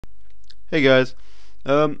Hey guys,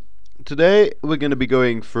 um, today we're going to be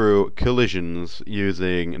going through collisions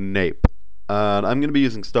using Nape, and I'm going to be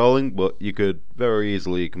using Starling, but you could very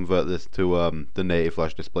easily convert this to the native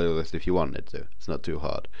flash display list if you wanted to. It's not too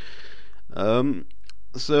hard. Um,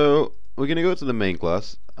 so we're going to go to the main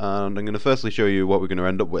class, and I'm going to firstly show you what we're going to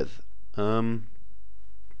end up with. It's going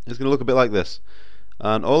to look a bit like this,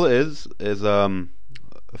 and all it is a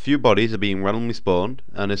few bodies are being randomly spawned,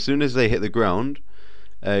 and as soon as they hit the ground,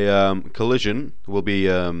 a collision will be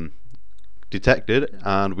detected,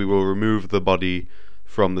 and we will remove the body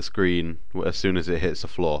from the screen as soon as it hits the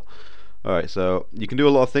floor. Alright, so you can do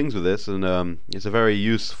a lot of things with this, and it's a very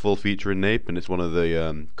useful feature in Nape, and it's one of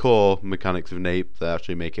the core mechanics of Nape that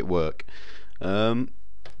actually make it work. So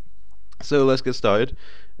let's get started.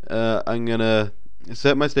 I'm gonna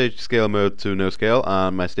set my stage scale mode to no scale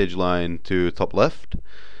and my stage line to top left.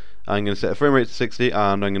 I'm going to set a frame rate to 60,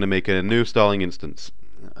 and I'm going to make a new Starling instance,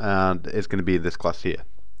 and it's going to be this class here.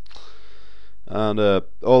 And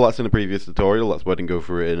all that's in the previous tutorial. That's why I didn't go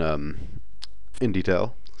through it in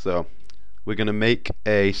detail. So we're going to make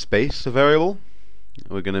a space variable.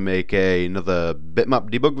 We're going to make another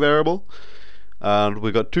bitmap debug variable, and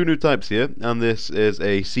we've got two new types here. And this is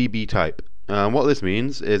a CB type. And what this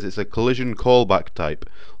means is it's a collision callback type,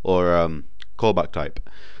 or callback type.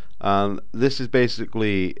 And this is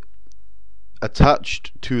basically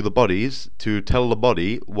attached to the bodies to tell the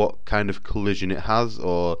body what kind of collision it has,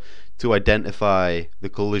 or to identify the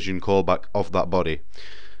collision callback of that body.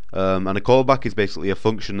 And a callback is basically a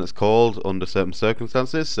function that's called under certain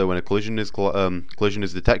circumstances. So when a collision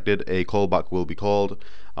is detected, a callback will be called,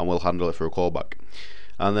 and we'll handle it for a callback.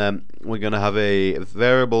 And then we're going to have a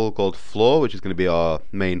variable called floor, which is going to be our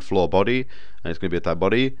main floor body, and it's going to be a type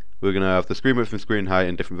body. We're going to have the screen width and screen height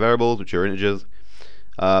in different variables, which are integers.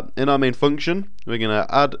 In our main function, we're going to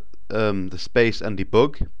add the space and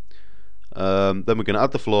debug. Then we're going to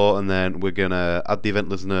add the floor, and then we're going to add the event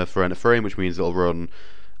listener for enter frame, which means it'll run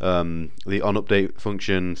the onUpdate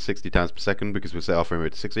function 60 times per second, because we set our frame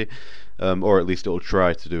rate to 60, or at least it'll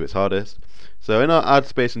try to do its hardest. So in our add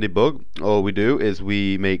space and debug, all we do is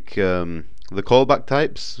we make the callback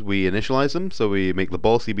types, we initialize them. So we make the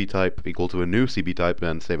ball CB type equal to a new CB type,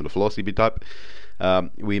 and same with the floor CB type.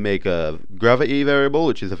 We make a gravity variable,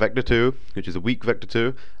 which is a vector2, which is a weak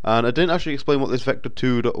vector2, and I didn't actually explain what this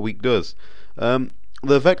vector2.weak does. The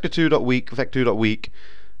vector2.weak vector2.weak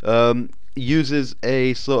uses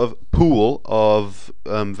a sort of pool of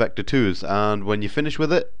vector2s, and when you finish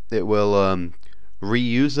with it, it will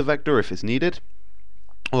reuse the vector if it's needed,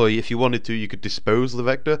 or if you wanted to, you could dispose the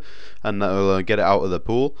vector, and that will get it out of the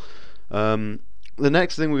pool. The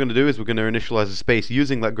next thing we're going to do is we're going to initialize a space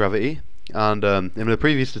using that gravity. And in the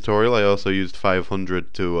previous tutorial, I also used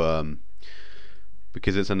 500 to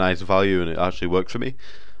because it's a nice value and it actually worked for me.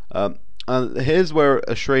 And here's where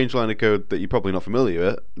a strange line of code that you're probably not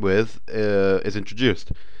familiar with is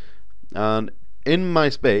introduced. And in my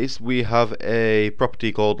space, we have a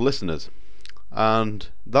property called listeners, and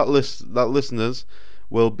that listeners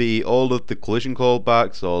will be all of the collision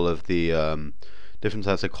callbacks, all of the different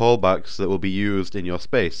types of callbacks that will be used in your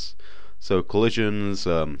space. So collisions,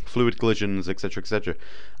 fluid collisions, etc., etc.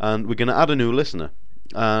 And we're going to add a new listener.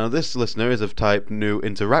 This listener is of type new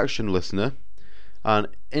interaction listener. And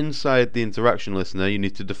inside the interaction listener, you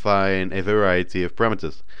need to define a variety of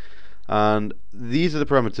parameters. And these are the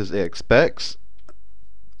parameters it expects.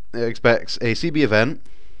 It expects a CB event,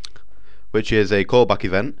 which is a callback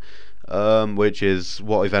event, which is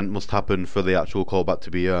what event must happen for the actual callback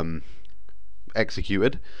to be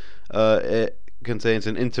executed. It contains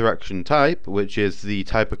an interaction type, which is the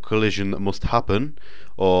type of collision that must happen,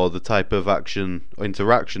 or the type of action or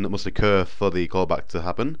interaction that must occur for the callback to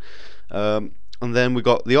happen. And then we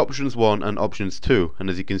got the options 1 and options 2, and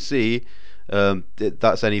as you can see,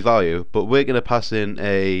 that's any value, but we're going to pass in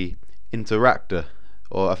a interactor,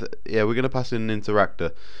 or yeah, we're going to pass in an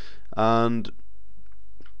interactor, and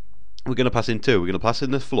we're going to pass in two. We're going to pass in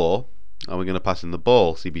the floor, and we're going to pass in the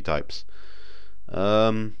ball CB types.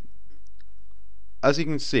 As you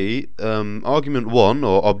can see, argument 1,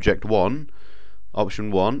 or object 1,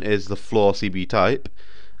 option 1 is the floor CB type,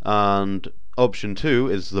 and option 2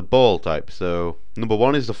 is the ball type. So number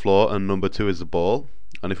 1 is the floor and number 2 is the ball.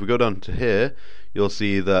 And if we go down to here, you'll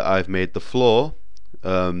see that I've made the floor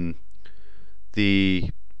the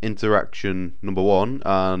interaction number 1,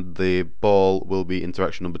 and the ball will be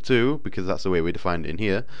interaction number 2, because that's the way we defined it in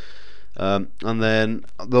here. And then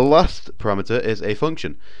the last parameter is a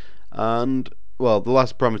function, and well, the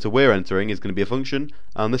last parameter we're entering is going to be a function,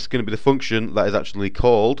 and this is going to be the function that is actually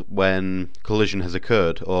called when collision has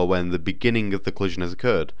occurred, or when the beginning of the collision has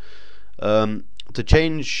occurred. to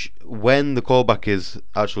change when the callback is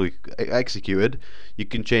actually executed, you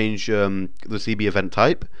can change the CB event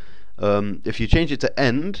type. If you change it to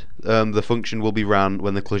end, the function will be ran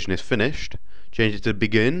when the collision is finished. Change it to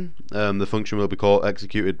begin, the function will be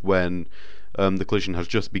executed when the collision has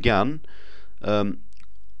just began.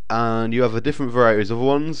 And you have a different varieties of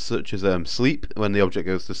ones, such as sleep, when the object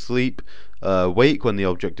goes to sleep, wake, when the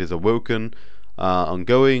object is awoken,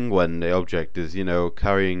 ongoing, when the object is,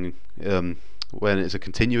 carrying, when it's a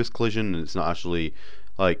continuous collision and it's not actually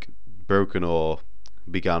like broken or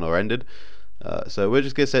began or ended. So we're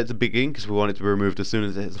just going to set it to begin because we want it to be removed as soon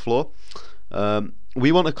as it hits the floor.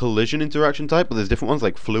 We want a collision interaction type, but there's different ones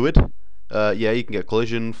like fluid. Yeah, you can get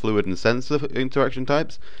collision, fluid, and sensor interaction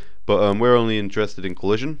types, but we're only interested in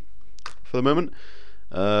collision for the moment.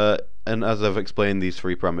 And as I've explained, these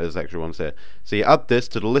three parameters, extra ones here. So you add this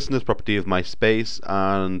to the listener's property of my space,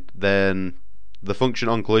 and then the function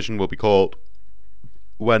on collision will be called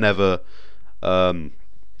whenever the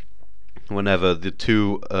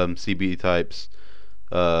two CB types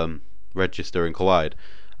register and collide.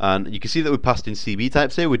 And you can see that we passed in CB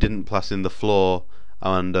types here. We didn't pass in the floor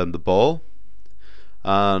and the ball.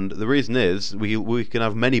 And the reason is we can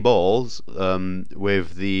have many balls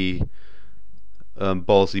with the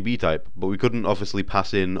ball CB type, but we couldn't obviously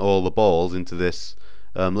pass in all the balls into this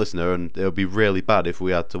listener, and it would be really bad if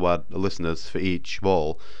we had to add listeners for each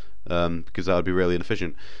ball, because that would be really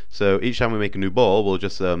inefficient. So each time we make a new ball, we'll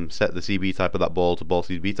just set the CB type of that ball to ball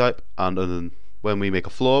CB type, and then when we make a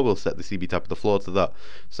floor, we'll set the CB type of the floor to that.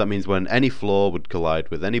 So that means when any floor would collide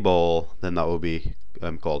with any ball, then that will be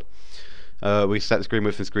called. We set the screen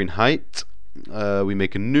width and screen height. We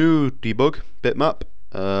make a new debug bitmap,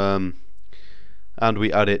 and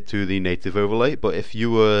we add it to the native overlay. But if you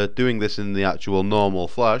were doing this in the actual normal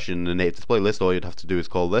Flash in the native display list, all you'd have to do is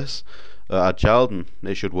call this add child, and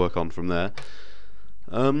it should work on from there.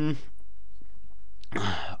 When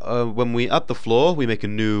we add the floor, we make a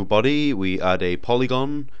new body. We add a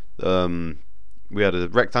polygon. We add a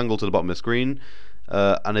rectangle to the bottom of the screen,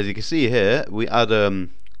 and as you can see here, we add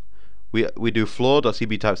we do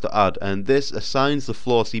floor.cb types.add, and this assigns the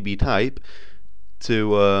floor CB type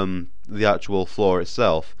to the actual floor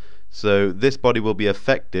itself. So this body will be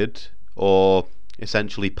affected, or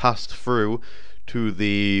essentially passed through, to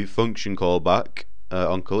the function callback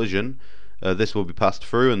on collision. This will be passed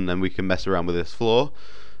through, and then we can mess around with this floor.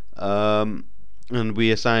 And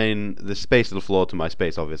we assign the space of the floor to my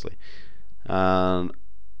space, obviously. And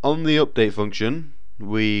on the update function,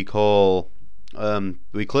 we call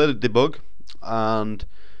we clear the debug, and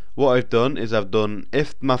what I've done is I've done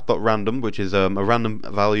if math.random, which is a random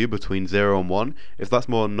value between 0 and 1. If that's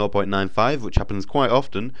more than 0.95, which happens quite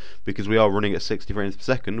often because we are running at 60 frames per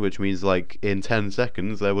second, which means like in 10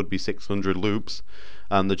 seconds there would be 600 loops,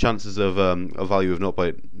 and the chances of a value of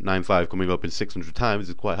 0.95 coming up in 600 times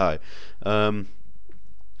is quite high.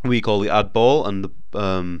 We call the add ball, and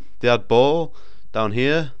the add ball down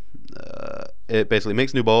here, it basically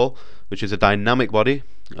makes a new ball, which is a dynamic body.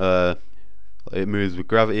 It moves with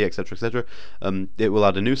gravity, etc., etc. It will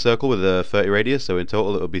add a new circle with a 30 radius, so in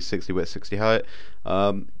total it will be 60 width, 60 height.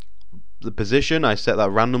 The position, I set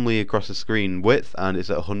that randomly across the screen width, and it's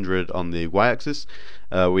at 100 on the y-axis.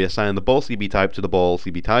 We assign the ball CB type to the ball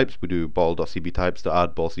CB types. We do ball.cb types to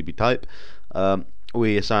add ball CB type.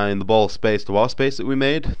 We assign the ball space to our space that we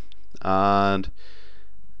made, and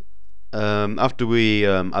after we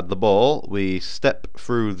add the ball, we step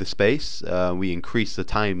through the space. We increase the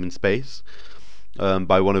time and space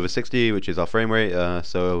by 1/60, which is our frame rate.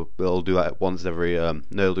 So we'll do that once every. No,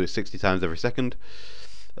 we'll do it 60 times every second.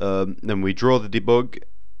 Then we draw the debug.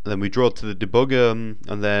 Then we draw to the debugger,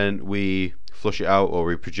 and then we flush it out, or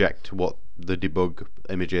we project what the debug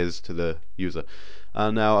image is to the user.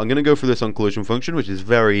 And now I'm going to go through this on collision function, which is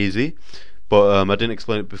very easy. But I didn't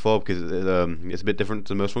explain it before because it's a bit different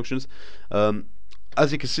to most functions.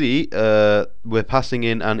 As you can see, we're passing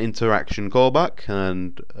in an interaction callback,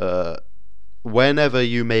 and whenever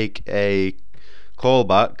you make a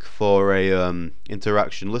callback for a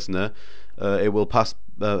interaction listener, it will pass.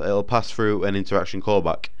 It'll pass through an interaction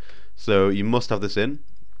callback. So you must have this in,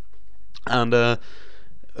 and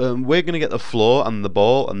we're going to get the floor and the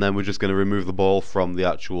ball, and then we're just going to remove the ball from the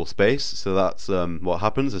actual space. So that's what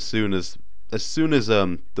happens as soon as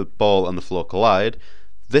the ball and the floor collide.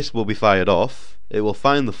 This will be fired off. It will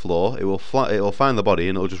find the floor. It will find the body,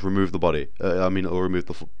 and it will just remove the body. It will remove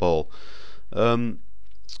the ball.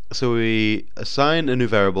 So we assign a new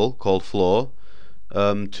variable called floor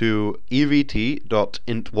to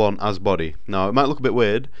evt.int1 as body. Now it might look a bit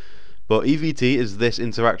weird, but evt is this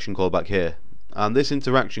interaction callback here. and this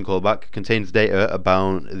interaction callback contains data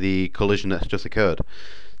about the collision that's just occurred.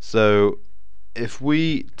 So if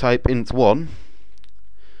we type int1,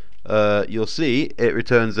 you'll see it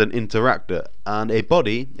returns an interactor, and a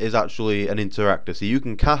body is actually an interactor. So you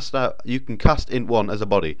can cast int1 as a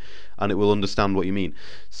body, and it will understand what you mean.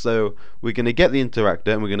 So we're going to get the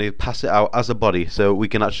interactor, and we're going to pass it out as a body, so we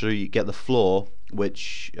can actually get the floor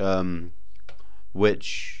which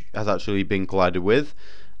has actually been collided with,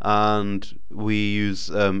 and we use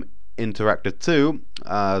interactor2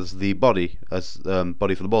 as the body,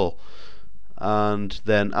 body for the ball. And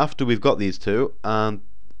then after we've got these two, and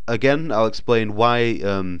again, I'll explain why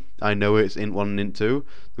I know it's int1 and int2.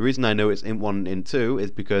 The reason I know it's int1 and int2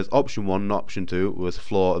 is because option 1 and option 2 was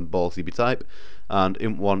floor and ball CB type, and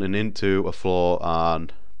int1 and int2 are floor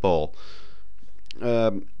and ball.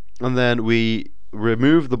 And then we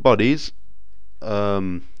remove the bodies,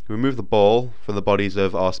 remove the ball from the bodies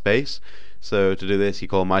of our space. So to do this, you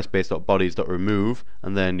call myspace.bodies.remove,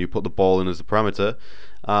 and then you put the ball in as a parameter.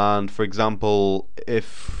 And for example,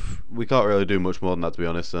 if we can't really do much more than that, to be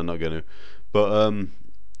honest, I'm not going to. But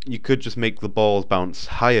you could just make the balls bounce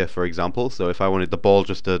higher, for example. So if I wanted the ball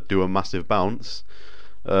just to do a massive bounce,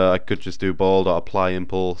 I could just do ball.apply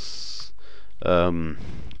impulse,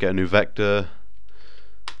 get a new vector.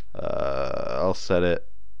 I'll set it.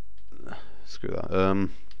 Screw that.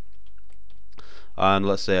 And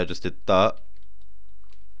let's say I just did that.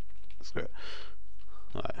 Screw it.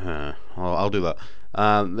 Right, I'll do that.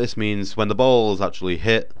 This means when the ball is actually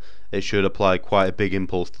hit, it should apply quite a big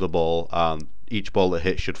impulse to the ball, and each ball that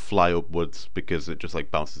hits should fly upwards because it just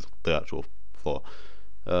like bounces the actual floor.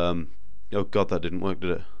 Oh god, that didn't work,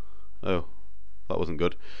 did it? Oh, that wasn't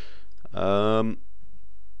good.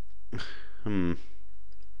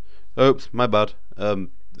 Oops, my bad.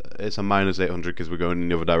 It's a minus 800 because we're going in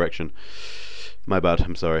the other direction. My bad,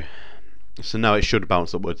 I'm sorry. So now it should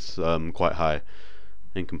bounce upwards quite high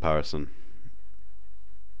in comparison.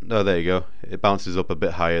 Oh, there you go. It bounces up a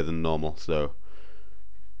bit higher than normal, so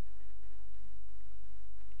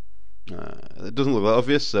it doesn't look that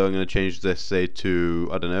obvious, so I'm going to change this, say, to,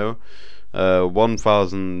 I don't know,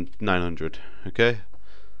 1900. Okay?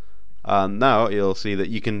 And now you'll see that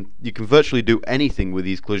you can virtually do anything with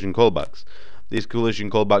these collision callbacks. These collision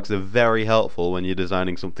callbacks are very helpful when you're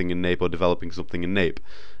designing something in Nape or developing something in Nape.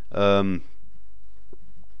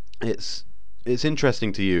 It's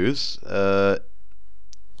interesting to use.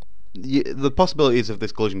 The possibilities of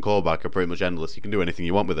this collision callback are pretty much endless. You can do anything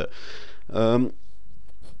you want with it.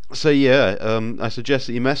 So yeah, I suggest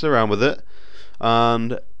that you mess around with it,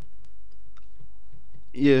 and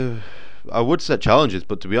yeah, I would set challenges,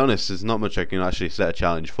 but to be honest, there's not much I can actually set a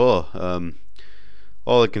challenge for.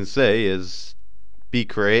 All I can say is be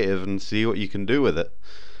creative and see what you can do with it.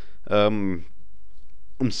 I'm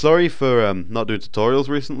sorry for not doing tutorials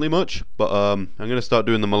recently much, but I'm going to start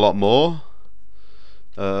doing them a lot more.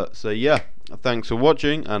 So yeah, thanks for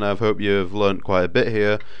watching, and I hope you've learnt quite a bit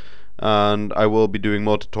here, and I will be doing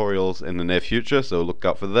more tutorials in the near future, so look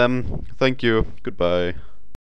out for them. Thank you, goodbye.